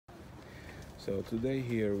So today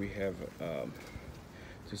here we have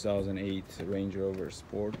 2008 Range Rover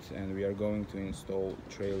Sport, and we are going to install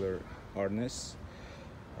harness,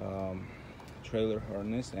 trailer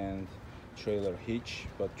harness and trailer hitch.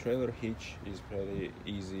 But trailer hitch is pretty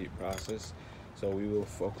easy process, so we will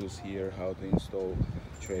focus here how to install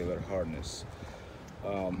trailer harness.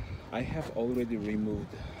 I have already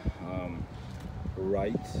removed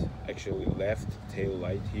actually left tail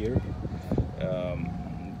light here.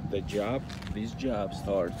 This job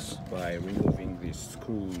starts by removing these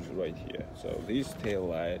screws right here. So this tail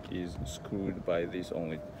light is screwed by these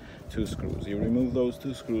only two screws. You remove those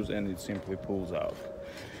two screws and it simply pulls out.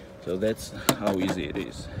 So that's how easy it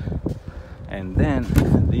is. And then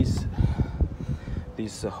this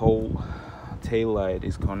whole tail light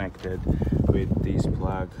is connected with this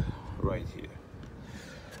plug right here.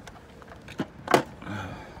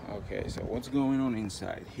 Okay, so what's going on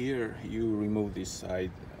inside here? You remove this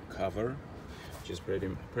side cover, which is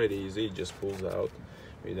pretty easy. It just pulls out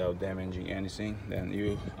without damaging anything. Then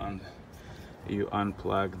you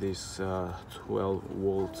unplug this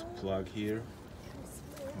 12-volt plug here,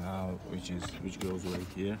 which goes right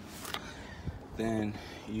here. Then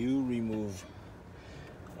you remove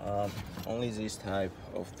only this type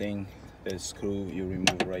of thing. The screw you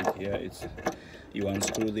remove right here. You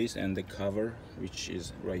unscrew this, and the cover, which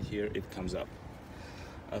is right here, it comes up.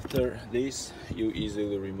 After this, you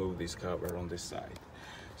easily remove this cover on this side.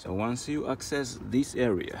 So once you access this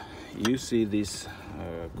area, you see this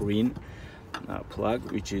green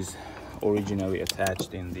plug, which is originally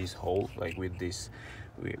attached in this hole, like with this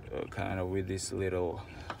little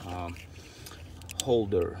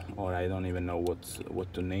holder, or I don't even know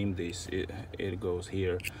what to name this. It goes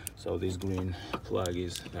here, so this green plug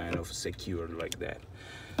is kind of secured like that.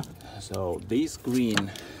 So this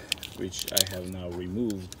green, which I have now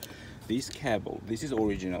removed, this cable, this is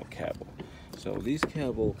original cable, so this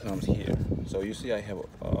cable comes here. So you see I have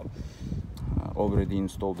already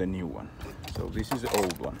installed a new one, so this is the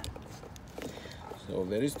old one. So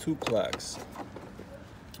there is two plugs.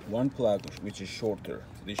 One plug which is shorter.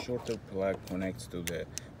 This shorter plug connects to the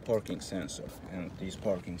parking sensor, and these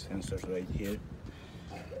parking sensors right here,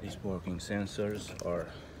 these parking sensors are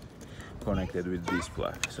connected with this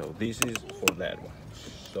plug. So this is for that one.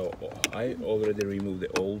 So I already removed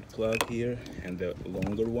the old plug here, and the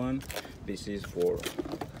longer one, this is for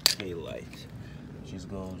tail light, which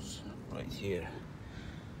goes right here.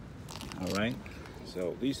 All right,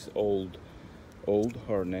 so this old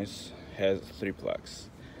harness has three plugs.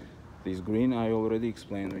 This green I already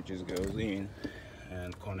explained, which goes in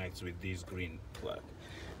and connects with this green plug,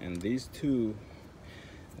 and these two,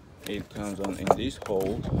 it comes on in this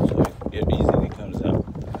hole, so it easily comes up.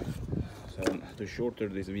 So to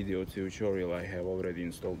shorten this video tutorial, I have already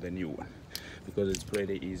installed the new one, because it's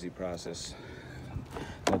pretty easy process,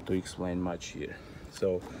 not to explain much here.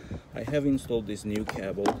 So I have installed this new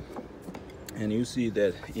cable, and you see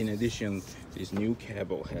that in addition, this new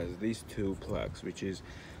cable has these two plugs, which is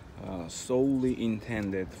solely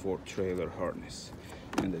intended for trailer harness.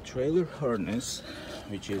 And the trailer harness,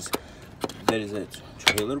 there is a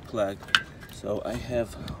trailer plug, so I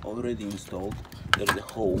have already installed. There is a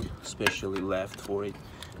hole specially left for it,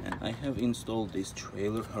 and I have installed this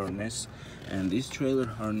trailer harness. And this trailer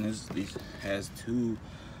harness, this has two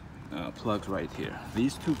plugs right here.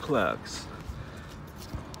 These two plugs,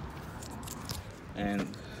 and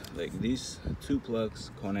like these two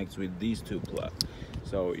plugs connects with these two plugs.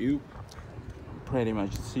 So you pretty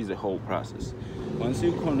much see the whole process. Once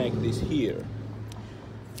you connect this here,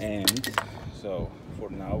 and so for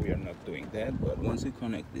now we are not doing that, but once you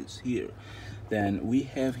connect this here, then we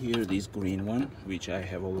have here this green one, which I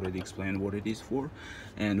have already explained what it is for,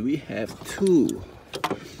 and we have two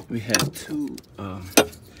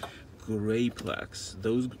gray plugs.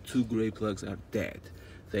 Those two gray plugs are dead.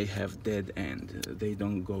 They have dead end. They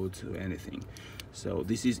don't go to anything. So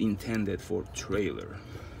this is intended for trailer.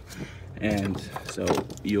 And so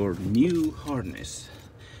your new harness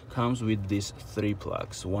comes with these three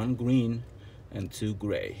plugs, one green and two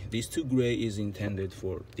gray. These two gray is intended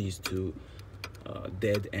for these two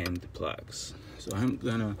dead end plugs. So I'm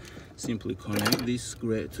gonna simply connect this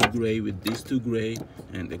gray to gray with these two gray,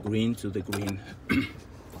 and the green to the green.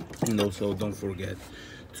 And also don't forget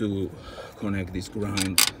to connect this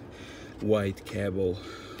ground white cable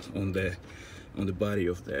on the body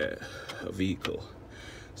of the vehicle.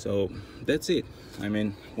 So that's it. I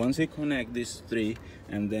mean, once you connect these three,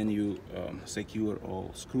 and then you secure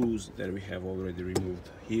all screws that we have already removed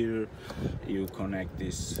here, you connect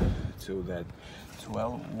this to that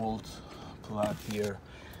 12-volt plug here,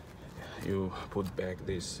 you put back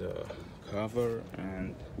this cover,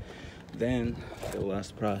 and Then the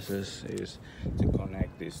last process is to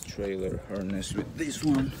connect this trailer harness with this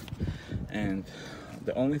one, and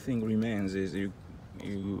the only thing remains is you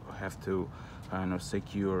have to kind of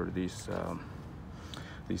secure these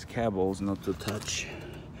cables not to touch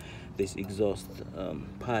this exhaust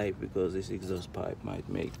pipe, because this exhaust pipe might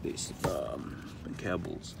make these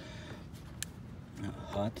cables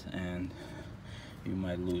hot and you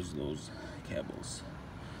might lose those cables,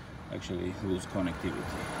 actually lose connectivity.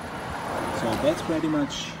 So that's pretty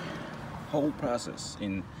much whole process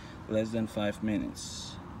in less than 5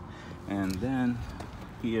 minutes. And then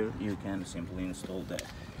here you can simply install the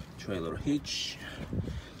trailer hitch.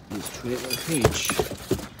 This trailer hitch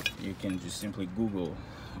you can just simply Google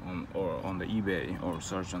on the eBay, or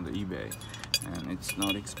search on the eBay, and it's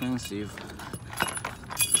not expensive.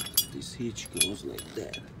 This hitch goes like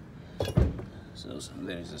that. So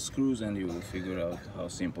there's a screws, and you will figure out how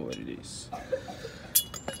simple it is.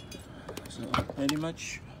 So pretty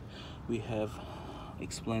much we have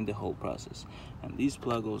explained the whole process. And this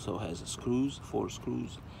plug also has screws, 4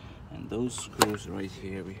 screws, and those screws right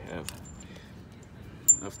here we have.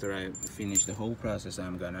 After I finish the whole process,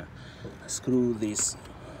 I'm gonna screw this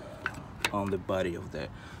on the body of the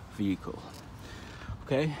vehicle.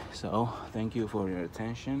 Okay, so thank you for your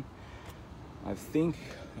attention. I think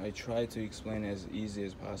I tried to explain as easy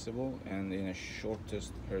as possible and in a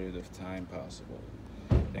shortest period of time possible.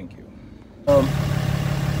 Thank you.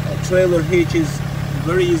 A trailer hitch is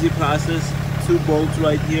very easy process. 2 bolts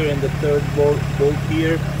right here and the 3rd bolt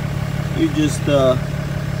here. You just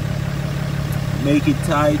make it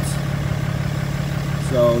tight.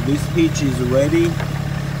 So this hitch is ready,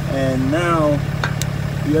 and now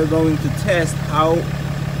we are going to test how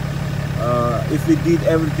if we did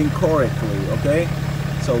everything correctly. Okay,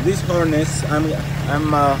 so this harness, I'm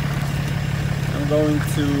going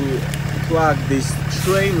to plug this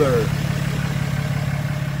trailer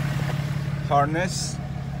harness.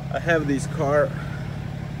 I have this car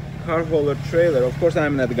holder trailer. Of course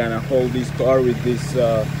I'm not gonna hold this car with this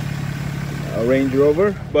Range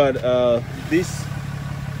Rover, but this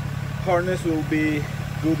harness will be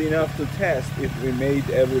good enough to test if we made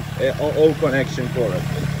all connection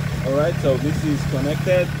correctly. All right, so this is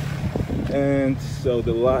connected, and so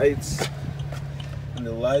the lights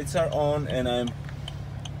are on, and I'm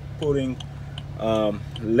putting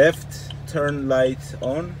left turn light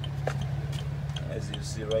on, as you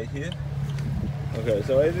see right here. Okay,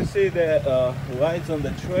 so as you see, the lights on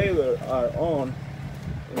the trailer are on.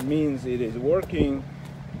 It means it is working.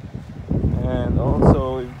 And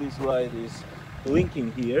also, if this light is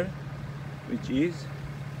blinking here, which is,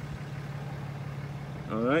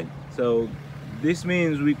 all right, so this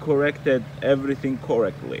means we corrected everything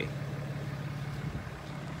correctly,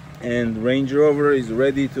 and Range Rover is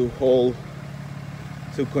ready to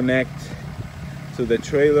connect to the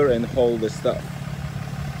trailer and hold the stuff.